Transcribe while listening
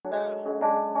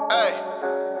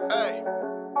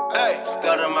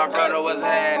Still to my brother, what's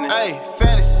happening? Hey,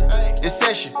 fantasy, this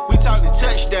session. We talking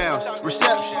touchdowns,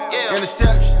 receptions,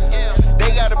 interceptions.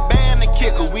 They got a ban the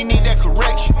kicker, we need that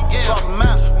correction. Swap them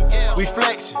out, we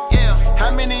flexing.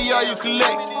 How many of y'all you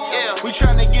collect? We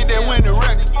trying to get that winning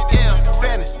record.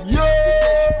 Fantasy.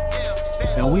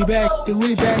 And we back.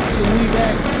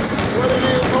 What it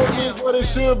is, hope it is what it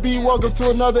should be. Welcome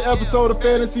to another episode of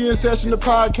Fantasy in Session, the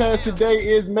podcast. Today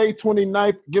is May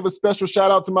 29th. Give a special shout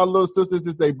out to my little sisters.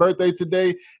 It's their birthday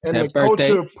today. And the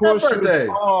culture pushers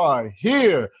are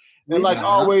here. And like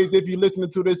always, if you're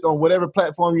listening to this on whatever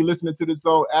platform you're listening to this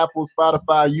on, Apple,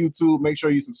 Spotify, YouTube, make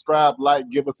sure you subscribe, like,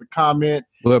 give us a comment.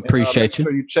 We appreciate you.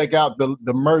 Make sure you check out the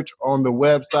merch on the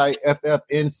website,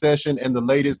 FFN Session, and the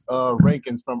latest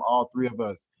rankings from all three of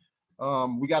us.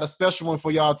 We got a special one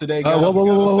for y'all today, guys.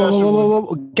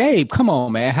 Whoa. Gabe, come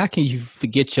on, man. How can you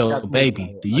forget your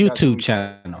baby? The YouTube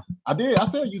channel. I did. I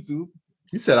said YouTube.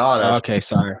 You said all that. Okay,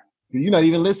 sorry. You're not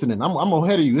even listening. I'm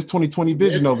ahead of you. It's 2020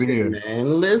 vision over here.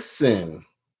 Man, listen.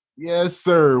 Yes,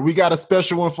 sir. We got a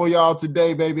special one for y'all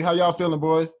today, baby. How y'all feeling,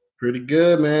 boys? Pretty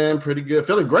good, man. Pretty good.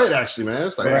 Feeling great, actually, man.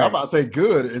 It's like, I'm about to say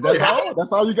good. Is that all?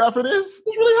 That's all you got for this?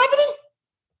 It's really happening?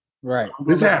 Right.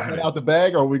 This happening. Out the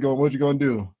bag, or what you gonna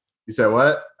do? You said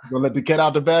what? You gonna let the cat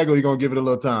out the bag, or you gonna give it a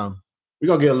little time? We're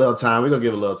gonna give it a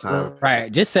little time.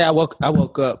 Right. Just say I woke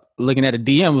up looking at a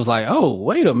DM, was like, oh,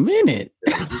 wait a minute.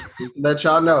 Just to let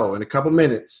y'all know, in a couple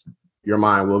minutes, your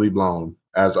mind will be blown,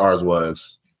 as ours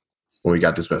was when we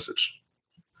got this message.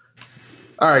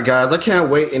 All right, guys, I can't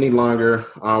wait any longer.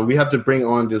 We have to bring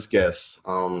on this guest.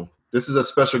 This is a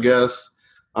special guest.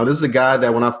 This is a guy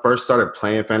that when I first started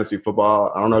playing fantasy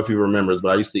football, I don't know if he remembers, but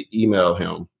I used to email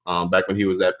him back when he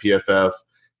was at PFF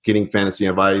getting fantasy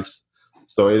advice.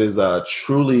 So it is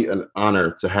truly an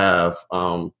honor to have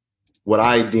what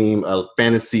I deem a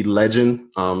fantasy legend,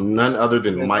 none other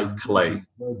than Mike Clay.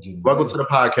 Welcome to the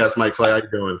podcast, Mike Clay. How you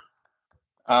doing?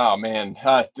 Oh, man.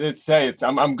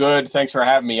 I'm good. Thanks for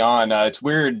having me on. It's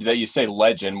weird that you say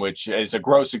legend, which is a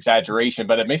gross exaggeration,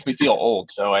 but it makes me feel old,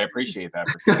 so I appreciate that.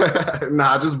 For sure.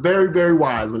 Nah, just very, very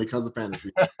wise when it comes to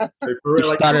fantasy.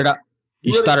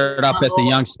 You started up as a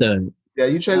youngster. Yeah,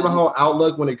 you changed my whole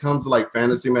outlook when it comes to like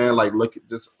fantasy, man. Like, look at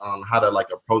just how to like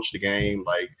approach the game.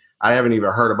 Like, I haven't even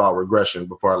heard about regression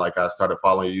before I started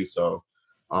following you. So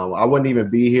I wouldn't even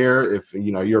be here if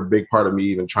you're a big part of me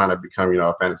even trying to become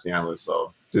a fantasy analyst.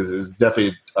 So it's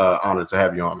definitely an honor to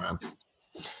have you on, man.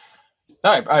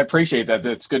 I appreciate that.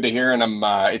 That's good to hear, and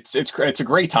it's a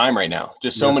great time right now.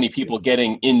 Just so many people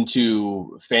getting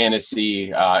into fantasy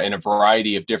in a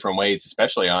variety of different ways,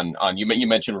 especially on you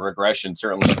mentioned regression,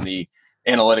 certainly in the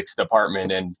analytics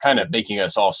department, and kind of making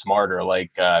us all smarter.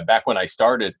 Like back when I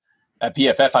started at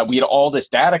PFF, we had all this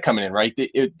data coming in, right?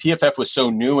 PFF was so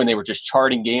new, and they were just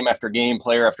charting game after game,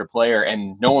 player after player,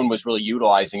 and no one was really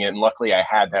utilizing it. And luckily, I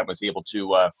had that, was able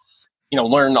to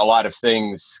learn a lot of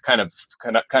things kind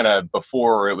of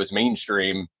before it was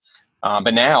mainstream.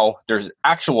 But now there's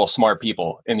actual smart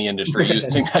people in the industry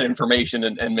using that information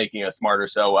and making us smarter.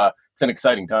 So it's an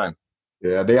exciting time.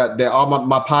 Yeah, they all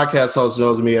my podcast host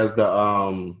knows me as the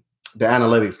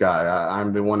analytics guy.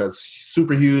 I'm the one that's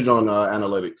super huge on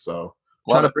analytics. So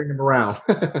trying to bring him around.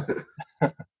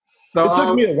 So, it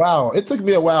took me a while. It took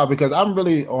me a while because I'm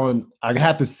really I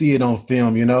have to see it on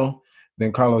film,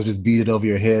 Then Carlos just beat it over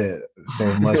your head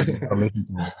so much. I listen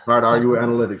to him. Hard to argue with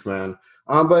analytics, man.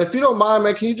 But if you don't mind,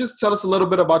 man, can you just tell us a little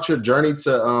bit about your journey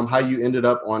to how you ended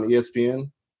up on ESPN?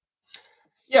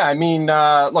 Yeah, I mean,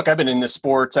 look, I've been into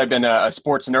sports. I've been a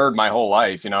sports nerd my whole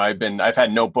life. I've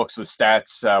had notebooks with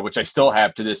stats, which I still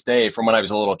have to this day from when I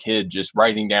was a little kid, just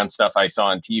writing down stuff I saw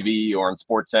on TV or on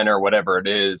SportsCenter or whatever it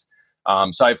is.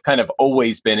 So I've kind of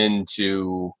always been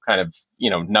into kind of,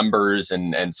 numbers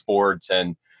and sports,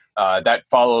 and that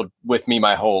followed with me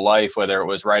my whole life, whether it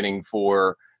was writing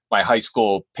for my high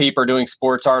school paper doing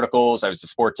sports articles. I was the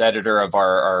sports editor of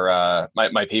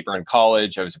my paper in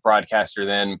college. I was a broadcaster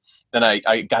then. Then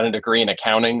I got a degree in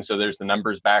accounting, so there's the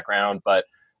numbers background, but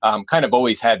kind of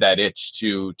always had that itch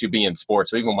to be in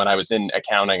sports. So even when I was in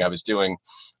accounting, I was doing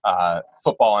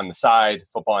football on the side,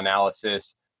 football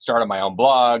analysis, started my own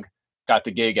blog, got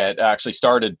the gig actually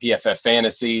started PFF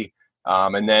Fantasy,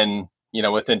 and then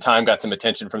within time got some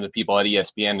attention from the people at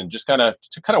ESPN, and just kind of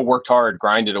worked hard,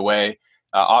 grinded away,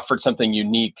 offered something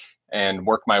unique, and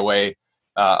worked my way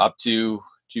up to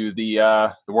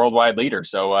the worldwide leader.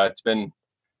 So it's been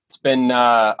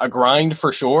a grind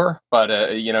for sure,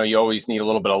 but you always need a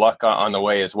little bit of luck on the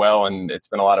way as well, and it's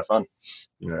been a lot of fun.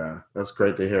 Yeah, that's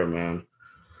great to hear, man.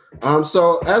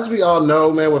 So as we all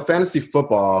know, man, with fantasy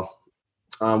football,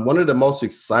 one of the most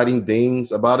exciting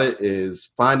things about it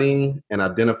is finding and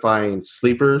identifying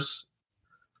sleepers.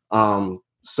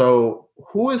 So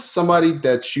who is somebody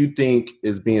that you think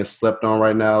is being slept on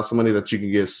right now? Somebody that you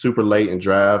can get super late in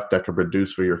draft that could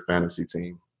produce for your fantasy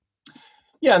team?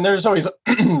 Yeah, and there's always,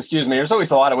 there's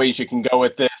always a lot of ways you can go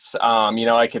with this.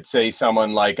 I could say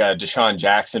someone like Deshaun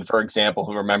Jackson, for example,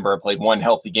 who played one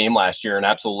healthy game last year and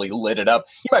absolutely lit it up.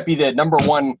 He might be the number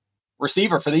one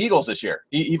receiver for the Eagles this year.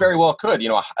 He very well could.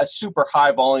 A super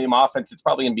high volume offense. It's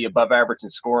probably going to be above average in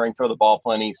scoring, throw the ball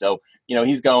plenty. So,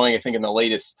 he's going, I think in the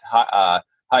latest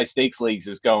high stakes leagues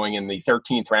is going in the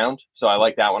 13th round. So I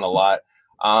like that one a lot.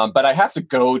 But I have to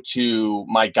go to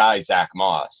my guy, Zach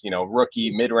Moss,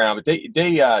 rookie mid-round, but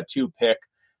day 2 pick.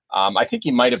 I think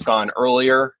he might have gone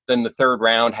earlier than the 3rd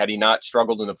round had he not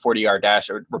struggled in the 40-yard dash.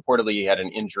 Reportedly, he had an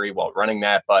injury while running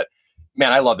that. But,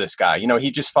 man, I love this guy.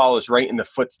 He just follows right in the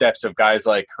footsteps of guys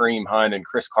like Kareem Hunt and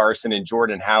Chris Carson and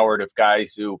Jordan Howard, of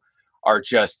guys who are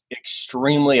just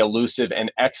extremely elusive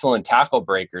and excellent tackle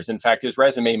breakers. In fact, his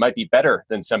resume might be better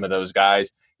than some of those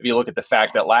guys. If you look at the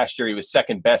fact that last year he was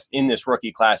second best in this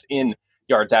rookie class in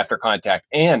yards after contact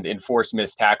and in forced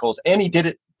missed tackles. And he did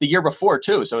it the year before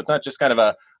too. So it's not just kind of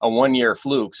a 1-year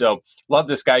fluke. So love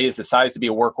this guy. He has the size to be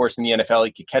a workhorse in the NFL.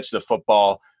 He can catch the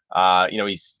football.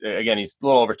 He's a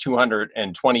little over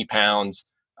 220 pounds.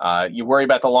 You worry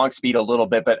about the long speed a little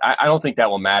bit, but I don't think that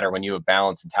will matter when you have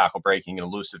balance and tackle breaking and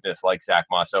elusiveness like Zach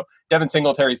Moss. So Devin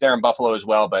Singletary's there in Buffalo as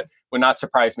well, but would not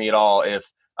surprise me at all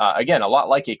if, a lot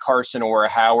like a Carson or a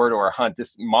Howard or a Hunt,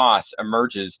 this Moss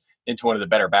emerges into one of the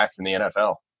better backs in the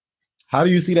NFL. How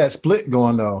do you see that split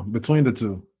going, though, between the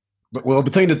two? Well,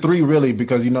 between the three, really,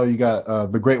 because, you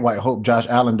got the great white hope, Josh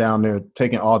Allen, down there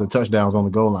taking all the touchdowns on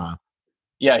the goal line.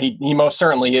 Yeah, he most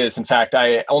certainly is. In fact,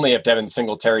 I only have Devin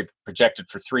Singletary projected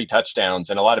for 3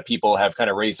 touchdowns, and a lot of people have kind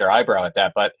of raised their eyebrow at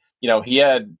that. But, he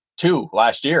had 2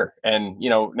 last year. And,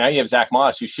 now you have Zach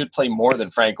Moss, who should play more than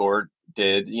Frank Gore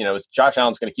did. Josh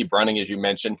Allen's going to keep running, as you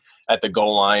mentioned, at the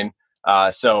goal line.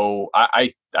 So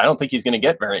I don't think he's going to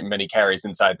get very many carries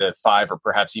inside the 5 or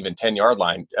perhaps even 10-yard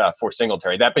line for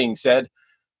Singletary. That being said,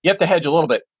 you have to hedge a little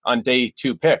bit on day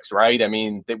 2 picks, right? I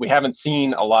mean, we haven't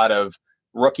seen a lot of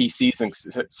rookie season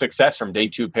success from day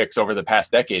 2 picks over the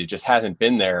past decade. It just hasn't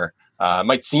been there.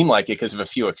 Might seem like it because of a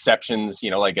few exceptions,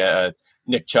 like a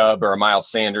Nick Chubb or a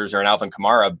Miles Sanders or an Alvin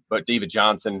Kamara, but David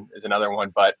Johnson is another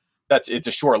one. But it's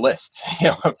a short list,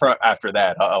 after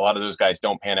that. A lot of those guys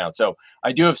don't pan out. So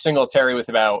I do have Singletary with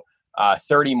about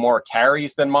 30 more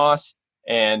carries than Moss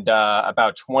and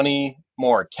about 20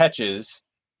 more catches.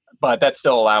 But that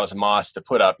still allows Moss to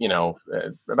put up,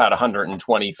 about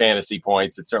 120 fantasy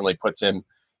points. It certainly puts him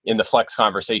in the flex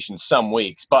conversation some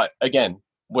weeks. But again,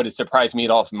 would it surprise me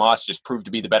at all if Moss just proved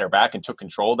to be the better back and took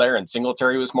control there and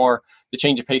Singletary was more the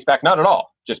change of pace back? Not at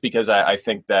all, just because I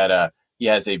think that he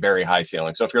has a very high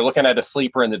ceiling. So if you're looking at a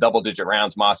sleeper in the double-digit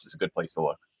rounds, Moss is a good place to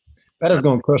look. That is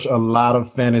going to crush a lot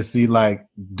of fantasy, like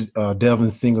Devin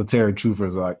Singletary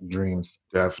truthers, like dreams.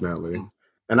 Definitely.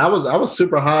 And I was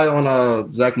super high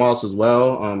on Zach Moss as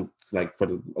well. Like for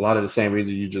a lot of the same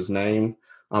reasons you just named.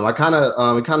 I kind of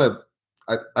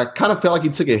felt like he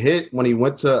took a hit when he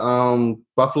went to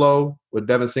Buffalo with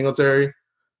Devin Singletary.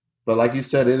 But like you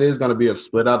said, it is going to be a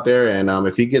split out there. And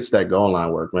if he gets that goal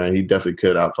line work, man, he definitely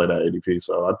could outplay that ADP.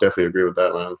 So I definitely agree with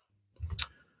that,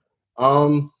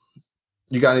 man.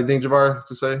 You got anything, Javar,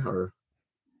 to say? Or?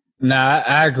 Nah,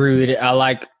 I agree with it. I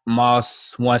like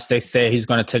Moss once they said he's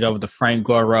going to take over the Frank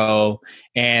Gore role.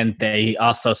 And they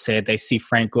also said they see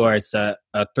Frank Gore as a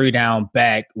 3-down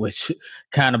back, which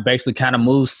kind of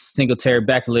moves Singletary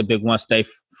back a little bit once they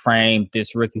framed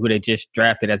this rookie who they just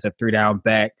drafted as a 3-down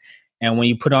back. And when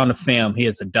you put on the film, he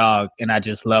is a dog, and I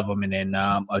just love him. And then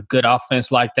a good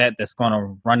offense like that that's going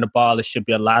to run the ball, there should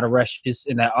be a lot of rushes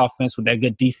in that offense with that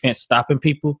good defense stopping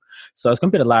people. So it's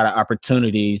going to be a lot of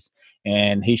opportunities,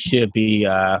 and he should be,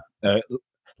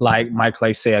 like Mike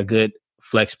Clay said, a good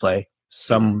flex play.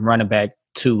 Some running back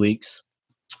 2 weeks.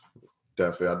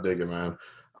 Definitely, I dig it, man.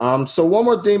 So one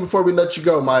more thing before we let you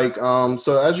go, Mike.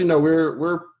 So as you know,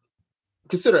 we're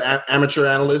considered amateur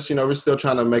analysts. We're still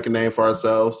trying to make a name for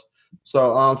ourselves.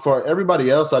 So for everybody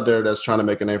else out there that's trying to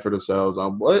make a name for themselves,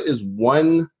 what is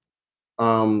one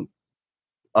advice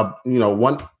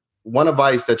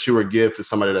that you would give to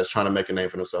somebody that's trying to make a name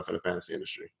for themselves in the fantasy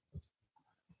industry?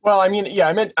 Well, I mean, yeah,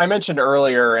 I mentioned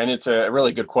earlier, and it's a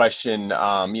really good question.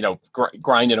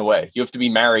 Grinding away. You have to be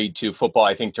married to football,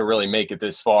 I think, to really make it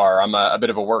this far. I'm a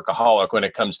bit of a workaholic when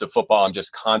it comes to football. I'm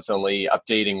just constantly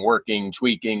updating, working,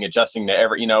 tweaking, adjusting to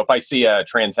every. If I see a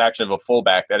transaction of a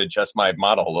fullback, that adjusts my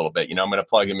model a little bit. I'm going to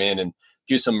plug him in and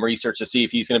do some research to see if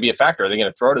he's going to be a factor. Are they going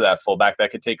to throw to that fullback that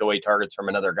could take away targets from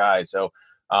another guy? So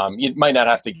you might not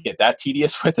have to get that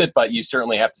tedious with it, but you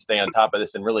certainly have to stay on top of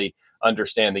this and really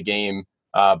understand the game.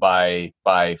 By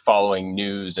following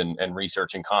news and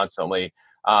researching constantly.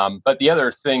 But the other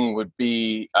thing would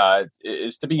be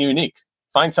is to be unique.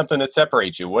 Find something that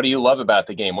separates you. What do you love about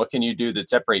the game? What can you do that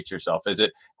separates yourself? Is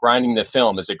it grinding the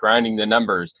film? Is it grinding the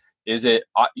numbers? Is it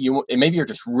maybe you're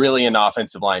just really an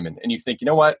offensive lineman and you think, you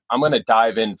know what? I'm going to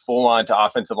dive in full on to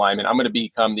offensive lineman. I'm going to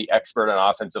become the expert on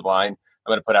offensive line. I'm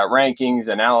going to put out rankings,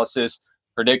 analysis,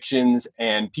 predictions,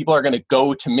 and people are going to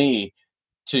go to me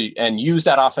and use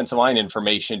that offensive line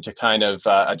information to kind of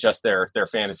adjust their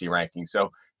fantasy rankings.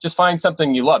 So just find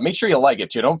something you love. Make sure you like it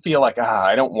too. Don't feel like,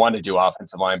 I don't want to do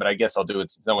offensive line, but I guess I'll do it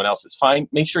to someone else's.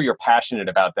 Make sure you're passionate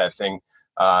about that thing,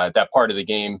 that part of the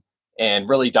game, and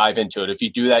really dive into it. If you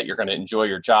do that, you're going to enjoy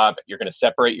your job. You're going to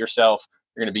separate yourself.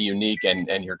 You're going to be unique,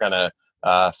 and you're going to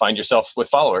find yourself with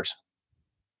followers.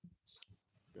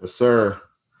 Yes, sir.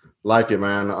 Like it,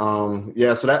 man.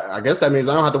 So that I guess that means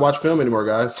I don't have to watch film anymore,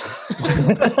 guys.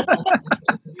 I'm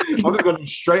just going to do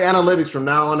straight analytics from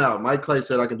now on out. Mike Clay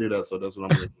said I can do that, so that's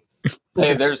what I'm going to do.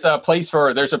 Hey, there's a place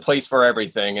for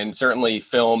everything, and certainly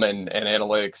film and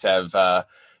analytics have.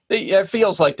 It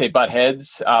feels like they butt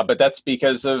heads, but that's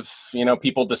because of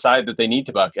people decide that they need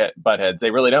to butt heads.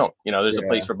 They really don't. There's a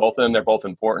place for both of them. They're both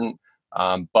important,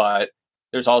 but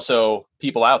there's also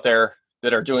people out there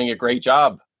that are doing a great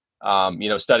job.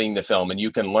 Studying the film, and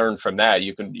you can learn from that.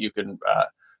 You can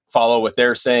follow what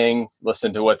they're saying,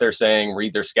 listen to what they're saying,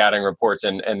 read their scouting reports,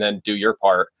 and then do your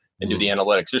part and do the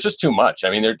analytics. There's just too much. I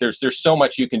mean, there's so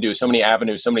much you can do, so many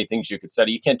avenues, so many things you could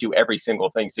study. You can't do every single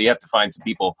thing, so you have to find some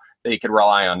people that you can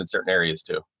rely on in certain areas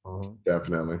too.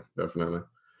 Definitely.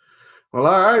 Well,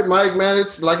 all right, Mike, man.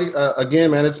 It's like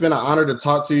again, man. It's been an honor to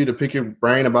talk to you, to pick your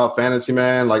brain about fantasy,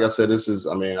 man. Like I said, I've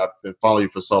been following you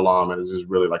for so long, man. It's just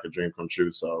really like a dream come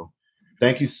true. So,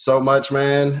 thank you so much,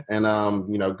 man. And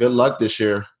good luck this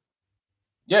year.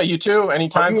 Yeah, you too.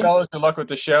 Anytime, fellas. Good luck with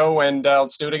the show, and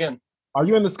let's do it again. Are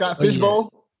you in the Scott Fish Bowl?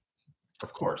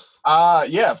 Of course.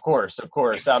 Yeah, of course.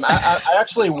 I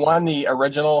actually won the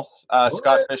original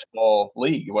Scott Fish Bowl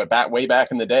league way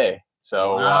back in the day.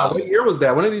 So what year was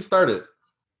that? When did he start it?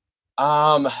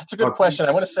 That's a good question.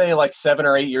 I want to say like 7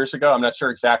 or 8 years ago. I'm not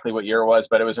sure exactly what year it was,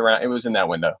 but it was in that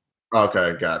window.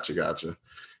 Okay, gotcha.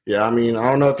 Yeah, I mean, I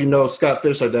don't know if you know Scott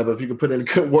Fish like that, but if you could put in a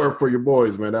good word for your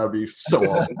boys, man, that would be so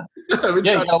awesome. Yeah, you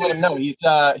gotta let him know.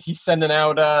 He's sending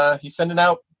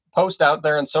out posts out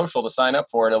there on social to sign up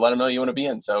for it and let him know you want to be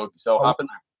in. So hop in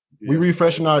there. We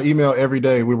refreshing our email every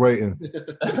day. We're waiting.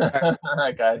 All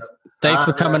right, guys. Thanks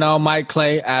for coming on, Mike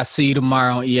Clay. I'll see you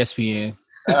tomorrow on ESPN.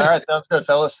 All right, sounds good,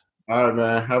 fellas. All right,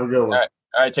 man. Have a good one. All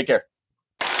right, take care.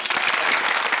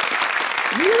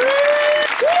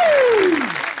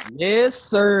 Yes,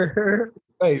 sir.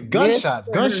 Hey, gunshots.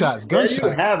 There you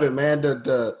have it, man.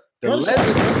 The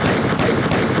legend.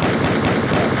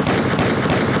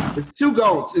 It's two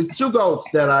goats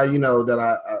that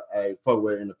I fuck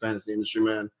with in the fantasy industry,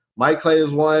 man. Mike Clay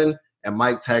is one, and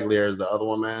Mike Tagliere is the other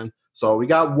one, man. So we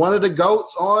got one of the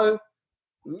goats on.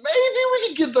 Maybe we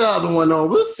can get the other one on.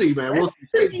 We'll see, man. We'll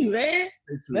see, man.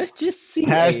 Let's just see.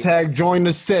 Hashtag join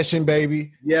the session,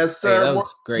 baby. Yes, sir. Hey,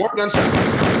 great. More gunshots.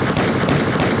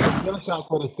 Gunshots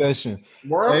for the session.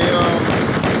 More.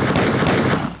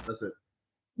 That's it.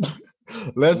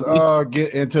 Let's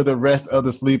get into the rest of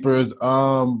the sleepers.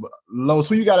 Los,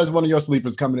 who you got as one of your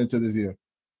sleepers coming into this year?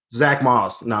 Zach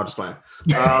Moss. No, I'm just playing.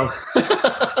 All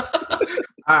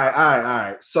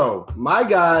right. So my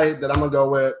guy that I'm gonna go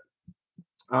with,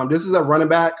 this is a running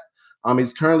back.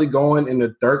 He's currently going in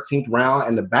the 13th round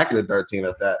and the back of the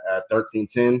 13th at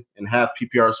 13-10 and half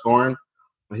PPR scoring.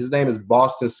 His name is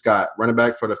Boston Scott, running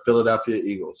back for the Philadelphia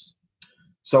Eagles.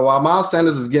 So while Miles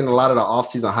Sanders is getting a lot of the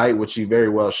offseason hype, which he very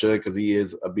well should because he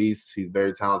is a beast, he's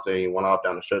very talented. He went off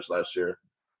down the stretch last year.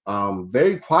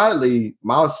 Very quietly,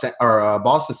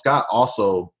 Boston Scott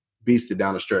also beasted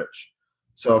down the stretch.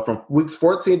 So from weeks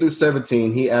 14 through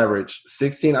 17, he averaged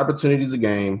 16 opportunities a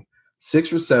game,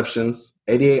 6 receptions,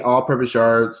 88 all-purpose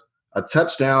yards, a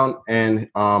touchdown, and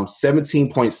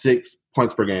 17.6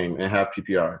 points per game in half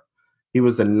PPR. He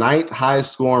was the 9th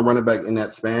highest scoring running back in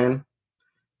that span.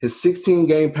 His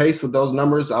 16-game pace with those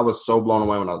numbers, I was so blown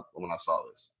away when I saw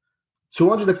this.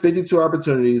 252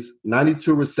 opportunities,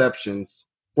 92 receptions,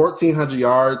 1,400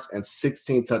 yards, and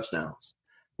 16 touchdowns.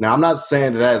 Now, I'm not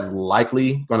saying that is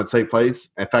likely going to take place.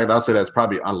 In fact, I'll say that's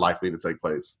probably unlikely to take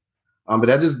place. But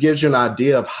that just gives you an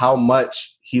idea of how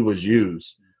much he was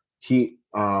used.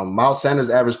 Miles Sanders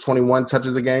averaged 21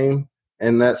 touches a game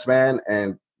in that span,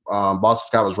 and Boston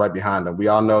Scott was right behind him. We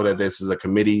all know that this is a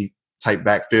committee-type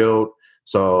backfield,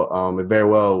 so it very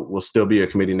well will still be a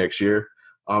committee next year.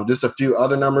 Just a few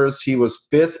other numbers. He was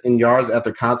 5th in yards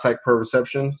after contact per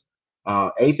reception,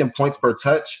 8th in points per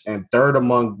touch, and 3rd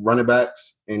among running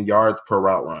backs in yards per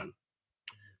route run.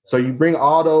 So you bring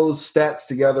all those stats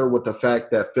together with the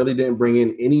fact that Philly didn't bring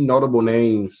in any notable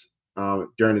names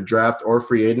during the draft or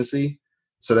free agency.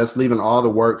 So that's leaving all the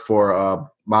work for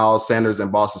Miles Sanders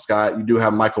and Boston Scott. You do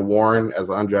have Michael Warren as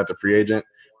an undrafted free agent.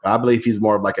 But I believe he's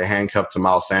more of like a handcuff to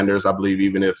Miles Sanders. I believe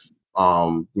even if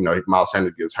if Miles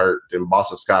Sanders gets hurt, then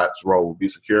Boston Scott's role will be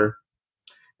secure.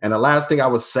 And the last thing I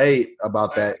would say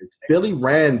about that is Philly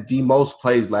ran the most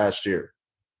plays last year.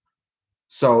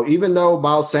 So even though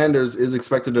Miles Sanders is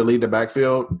expected to lead the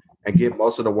backfield and get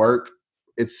most of the work,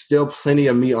 it's still plenty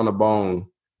of meat on the bone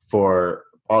for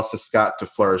Boston Scott to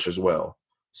flourish as well.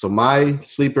 So my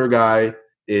sleeper guy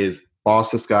is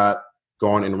Boston Scott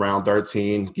going in round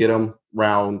 13. Get him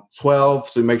round 12,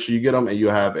 so make sure you get him, and you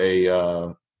have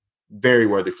a very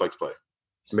worthy flex play.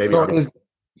 Maybe.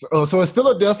 So is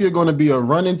Philadelphia going to be a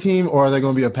running team, or are they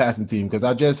going to be a passing team? Because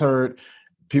I just heard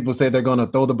people say they're going to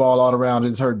throw the ball all around. I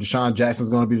just heard Deshaun Jackson's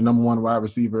going to be the number 1 wide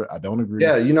receiver. I don't agree.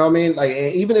 Yeah, you know what I mean? Like,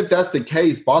 even if that's the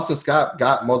case, Boston Scott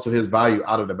got most of his value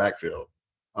out of the backfield.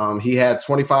 He had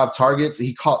 25 targets.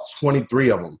 He caught 23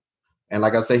 of them. And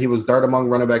like I said, he was 3rd among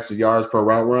running backs in yards per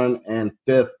route run and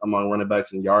 5th among running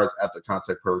backs in yards after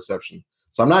contact per reception.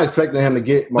 So I'm not expecting him to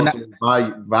get most of his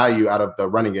value out of the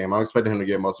running game. I'm expecting him to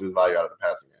get most of his value out of the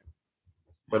passing game.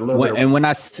 But a little bit. And when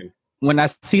I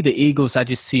see the Eagles, I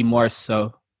just see more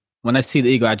so. When I see the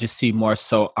Eagles, I just see more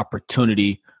so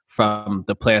opportunity from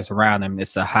the players around them.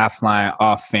 It's a high-flying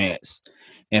offense,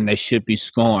 and they should be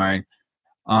scoring.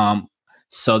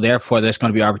 So therefore, there's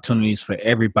going to be opportunities for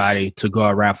everybody to go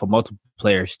around, for multiple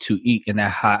players to eat in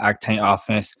that high-octane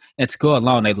offense. And to go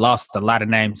along, they lost a lot of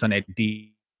names on their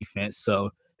defense,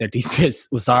 so their defense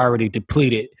was already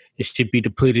depleted. It should be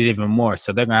depleted even more,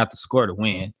 so they're going to have to score to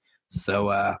win. So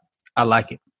I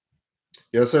like it.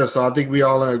 Yes, sir. So I think we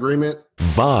all in agreement.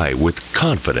 Buy with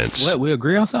confidence. What, we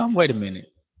agree on something? Wait a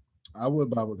minute. I would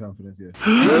buy with confidence,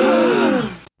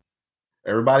 yeah.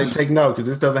 Everybody take note, because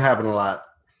this doesn't happen a lot.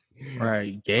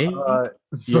 Right, Gabe.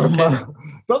 Sometimes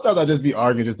I just be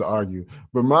arguing just to argue.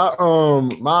 But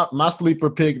my sleeper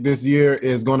pick this year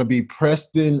is going to be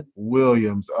Preston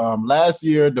Williams. Last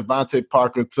year, Devontae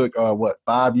Parker took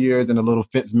 5 years and a little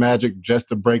Fitz magic just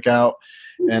to break out,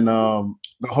 and the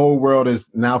whole world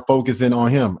is now focusing on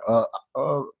him.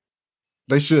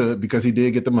 They should, because he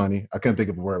did get the money. I couldn't think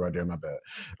of a word right there. My bad.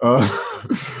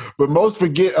 But most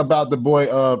forget about the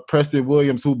boy Preston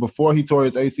Williams, who before he tore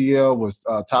his ACL was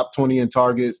top 20 in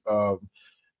targets.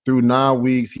 Through 9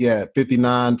 weeks, he had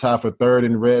 59, tied for 3rd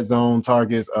in red zone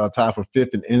targets, tied for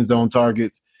 5th in end zone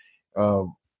targets.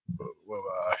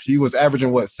 He was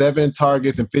averaging, 7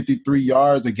 targets and 53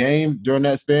 yards a game during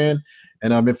that span.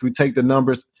 And if we take the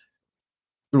numbers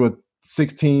through a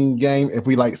 16 game, if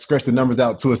we stretch the numbers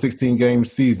out to a 16 game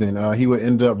season, he would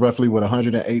end up roughly with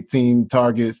 118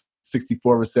 targets,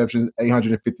 64 receptions,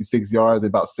 856 yards,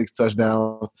 about 6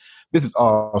 touchdowns. This is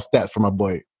all stats from my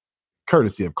boy,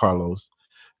 courtesy of Carlos.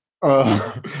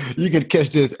 You can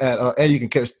catch this at and you can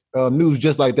catch news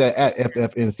just like that at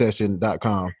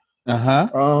ffnsession.com.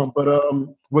 But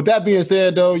with that being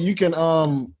said, though, you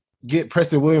can get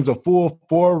Preston Williams a full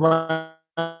 4 rounds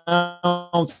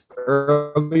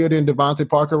earlier than Devontae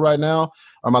Parker right now.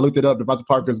 I looked it up. Devontae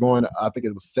Parker is going, I think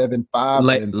it was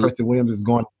 7.5, and Preston Williams is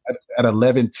going at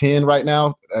 11.10 right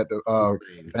now.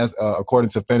 That's according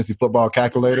to Fantasy Football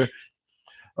Calculator.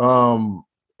 And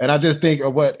I just think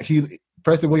of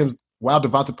Preston Williams, while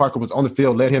Devontae Parker was on the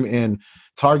field, led him in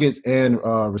targets and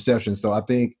receptions. So I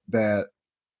think that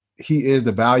he is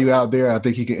the value out there. I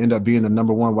think he can end up being the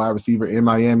number 1 wide receiver in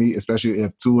Miami, especially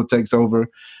if Tua takes over.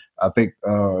 I think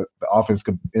the offense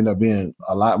could end up being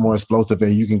a lot more explosive,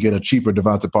 and you can get a cheaper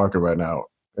Devontae Parker right now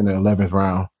in the 11th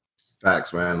round.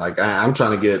 Facts, man. I'm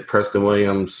trying to get Preston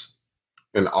Williams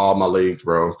in all my leagues,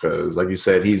 bro, because like you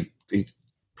said, he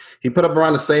put up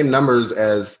around the same numbers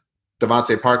as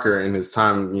Devontae Parker in his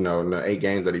time, in the 8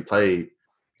 games that he played.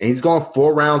 And he's going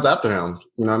 4 rounds after him.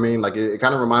 You know what I mean? It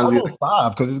kind of reminds me of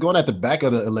 5, because he's going at the back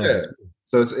of the 11. Yeah.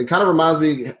 So it kind of reminds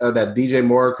me of that DJ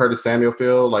Moore, Curtis Samuel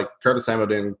feel. Curtis Samuel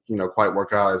didn't, quite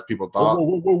work out as people thought.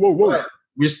 Whoa.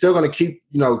 we're still going to keep,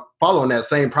 following that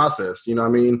same process. You know what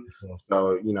I mean? Yeah.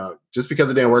 So, just because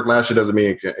it didn't work last year doesn't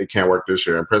mean it can't work this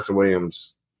year. And Preston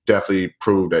Williams definitely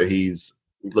proved that he's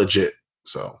legit.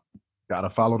 So got to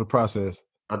follow the process.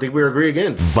 I think we agree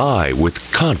again. Buy with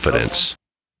confidence.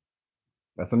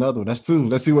 That's another one. That's two.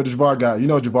 Let's see what Javar got.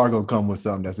 Javar going to come with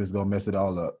something that's just going to mess it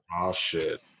all up. Oh,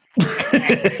 shit.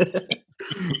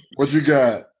 What you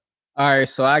got? All right,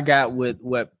 so I got with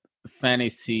what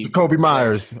fantasy. Kobe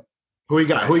Myers. Who you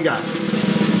got? I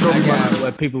got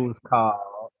what people was called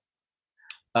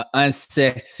an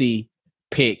unsexy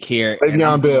pick here.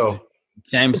 Le'Veon Bell.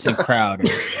 Jamison Crowder.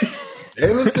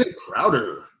 Jamison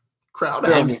Crowder.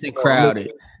 Jamison Crowder.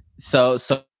 So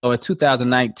in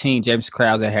 2019, James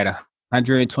Crowder had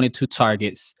 122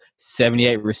 targets,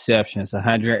 78 receptions,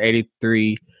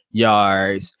 183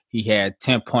 yards. He had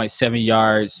 10.7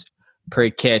 yards per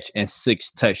catch and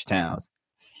 6 touchdowns.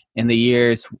 In the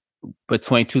years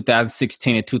between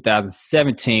 2016 and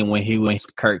 2017, when he went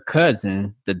to Kirk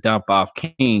Cousins, the dump-off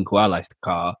king, who I like to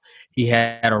call, he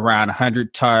had around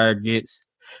 100 targets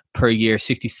per year,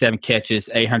 67 catches,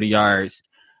 800 yards,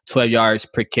 12 yards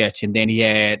per catch. And then he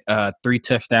had 3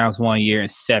 touchdowns one year and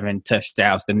 7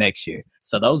 touchdowns the next year.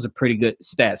 So those are pretty good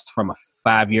stats from a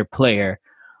 5-year player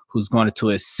who's going into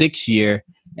his 6th year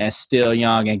and still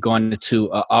young and going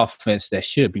into an offense that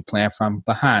should be playing from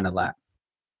behind a lot.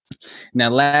 Now,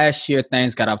 last year,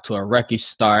 things got off to a rocky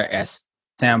start as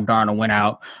Sam Darnold went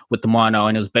out with the mono,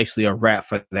 and it was basically a wrap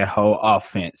for their whole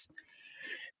offense.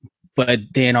 But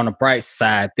then on the bright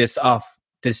side, this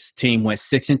team went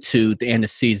 6-2 at the end of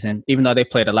the season, even though they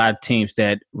played a lot of teams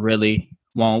that really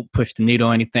won't push the needle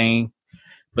or anything.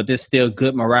 But there's still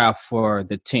good morale for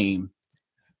the team.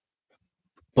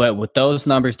 But with those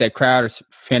numbers that Crowder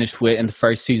finished with in the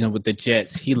first season with the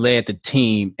Jets, he led the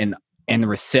team in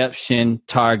reception,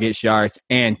 targets, yards,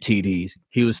 and TDs.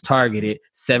 He was targeted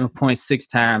 7.6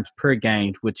 times per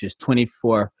game, which is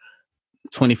 24th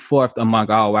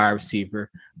among all wide receiver.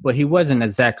 But he wasn't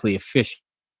exactly efficient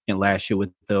last year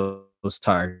with those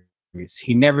targets.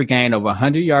 He never gained over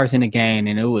 100 yards in a game,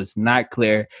 and it was not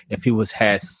clear if he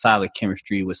had solid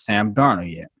chemistry with Sam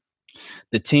Darnold yet.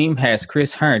 The team has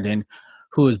Chris Herndon,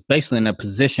 who is basically in a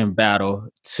position battle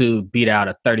to beat out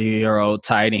a 30-year-old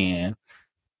tight end.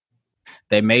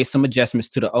 They made some adjustments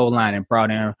to the O-line and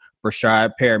brought in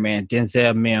Brashad Perriman,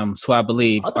 Denzel Mims, who I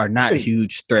believe are not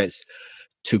huge threats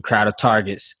to Crowder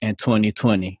targets in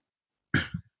 2020.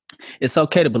 It's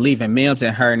okay to believe in Mims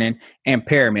and Herndon and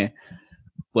Perriman,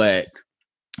 but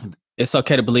it's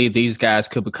okay to believe these guys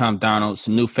could become Donald's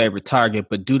new favorite target.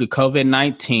 But due to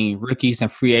COVID-19, rookies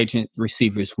and free agent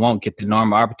receivers won't get the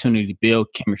normal opportunity to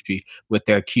build chemistry with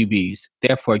their QBs,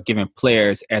 therefore giving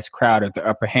players as Crowder the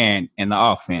upper hand in the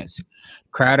offense.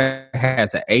 Crowder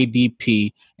has an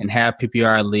ADP in half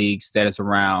PPR leagues that is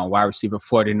around wide receiver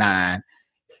 49.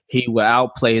 He will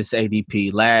outplay his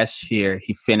ADP. Last year,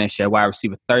 he finished at wide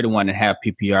receiver 31 in half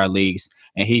PPR leagues,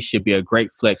 and he should be a great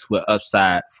flex with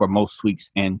upside for most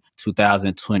weeks in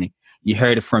 2020. You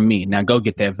heard it from me. Now go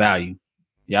get that value.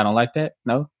 Y'all don't like that?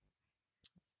 No?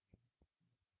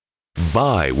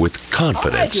 Buy with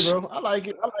confidence. I like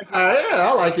it.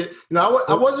 I like it.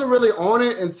 I wasn't really on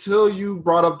it until you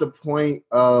brought up the point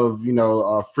of,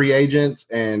 free agents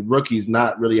and rookies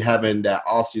not really having that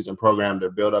offseason program to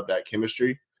build up that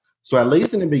chemistry. So at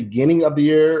least in the beginning of the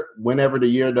year, whenever the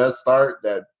year does start,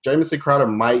 that Jamison Crowder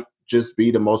might just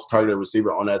be the most targeted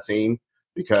receiver on that team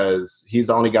because he's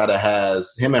the only guy that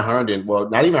has him and Herndon. Well,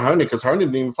 not even Herndon because Herndon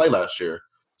didn't even play last year.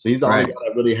 So he's the only guy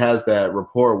that really has that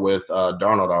rapport with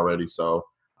Darnold already. So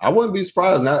I wouldn't be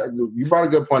surprised. Now, you brought a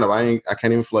good point up. I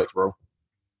can't even flex, bro.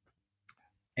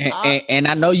 And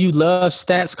I know you love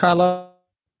stats, Carlos.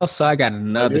 So I got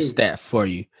another stat for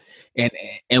you.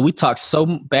 And we talk so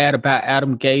bad about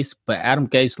Adam Gase, but Adam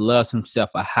Gase loves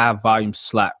himself a high volume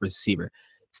slot receiver.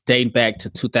 It's dating back to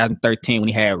 2013 when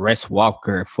he had Wes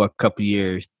Walker for a couple of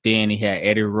years. Then he had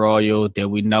Eddie Royal.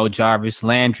 Then we know Jarvis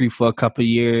Landry for a couple of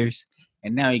years.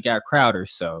 And now he got Crowder.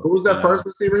 So who was that first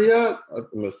receiver he had? I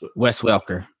missed it. Wes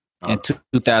Welker in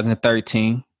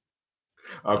 2013.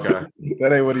 Okay.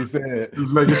 That ain't what he said.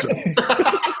 He's making sure.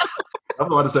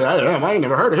 I'm about to say, I ain't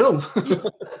never heard of him.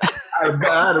 I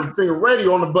had a finger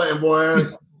radio on the button, boy.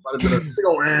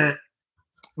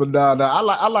 But I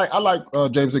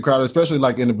like Jamison Crowder, especially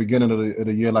like in the beginning of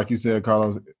the year, like you said,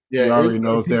 Carlos. Yeah, you already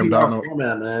know Sam Darnold.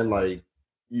 Man, like,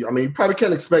 you probably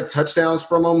can't expect touchdowns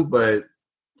from him, but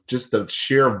just the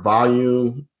sheer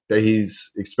volume that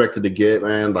he's expected to get,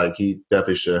 man, like he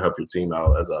definitely should help your team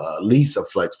out as at least a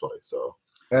flex play. So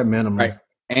at minimum, right.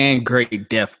 And great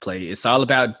depth play. It's all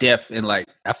about depth, and like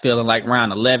I feel like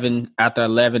round 11, after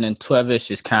 11 and 12, it's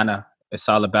just kind of It's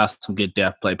all about some good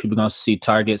depth play. People going to see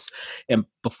targets. And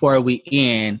before we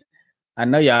end, I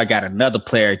know y'all got another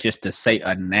player just to say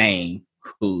a name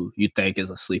who you think is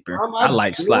a sleeper. I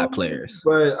like slot players.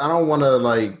 But I don't want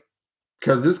to,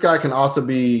 because this guy can also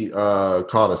be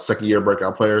called a second-year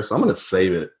breakout player, so I'm going to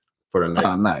save it for the next.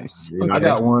 Oh, nice. I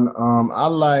got one. I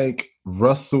like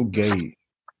Russell Gage.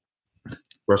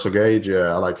 Russell Gage, yeah,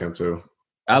 I like him too.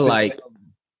 Go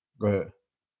ahead.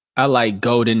 I like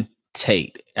Golden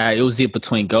Tate. It was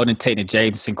between Golden Tate and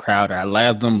Jamison Crowder. I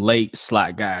love them late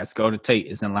slot guys. Golden Tate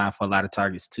is in line for a lot of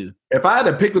targets too. If I had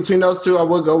to pick between those two, I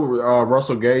would go with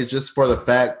Russell Gage, just for the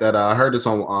fact that I heard this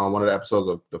on one of the episodes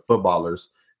of The Footballers,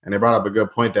 and they brought up a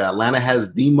good point that Atlanta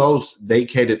has the most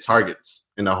vacated targets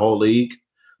in the whole league.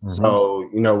 Mm-hmm. So,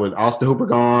 with Austin Hooper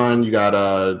gone, you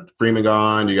got Freeman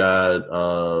gone, you got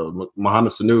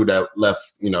Mohamed Sanu that left,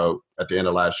 at the end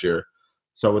of last year.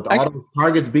 So with all those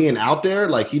targets being out there,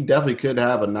 he definitely could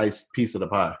have a nice piece of the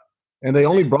pie. And they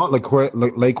only brought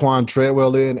Laquan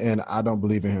Treadwell in, and I don't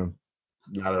believe in him.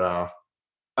 Not at all.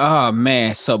 Oh,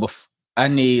 man. So I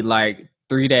need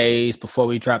 3 days before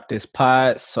we drop this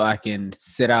pod so I can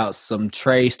sit out some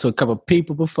trades to a couple of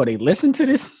people before they listen to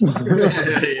this.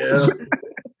 Yeah.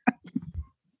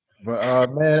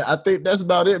 But, man, I think that's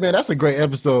about it, man. That's a great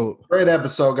episode. Great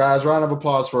episode, guys. Round of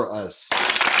applause for us.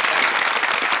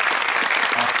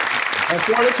 And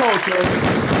for the culture.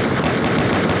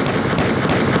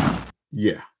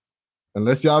 Yeah.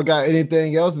 Unless y'all got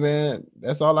anything else, man,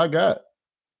 that's all I got.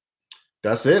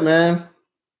 That's it, man.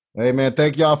 Hey, man,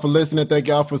 thank y'all for listening. Thank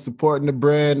y'all for supporting the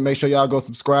brand. Make sure y'all go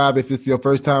subscribe. If it's your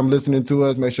first time listening to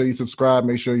us, make sure you subscribe.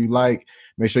 Make sure you like.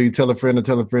 Make sure you tell a friend to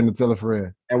tell a friend to tell a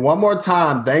friend. And one more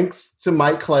time, thanks to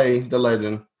Mike Clay, the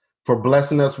legend, for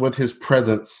blessing us with his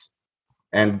presence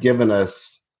and giving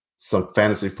us some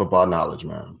fantasy football knowledge,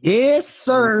 man. Yes,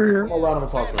 sir. One more round of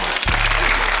applause for him.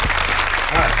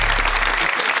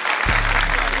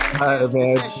 All right,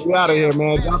 man. We out of here,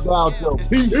 man. Jump out, yo.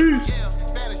 Peace.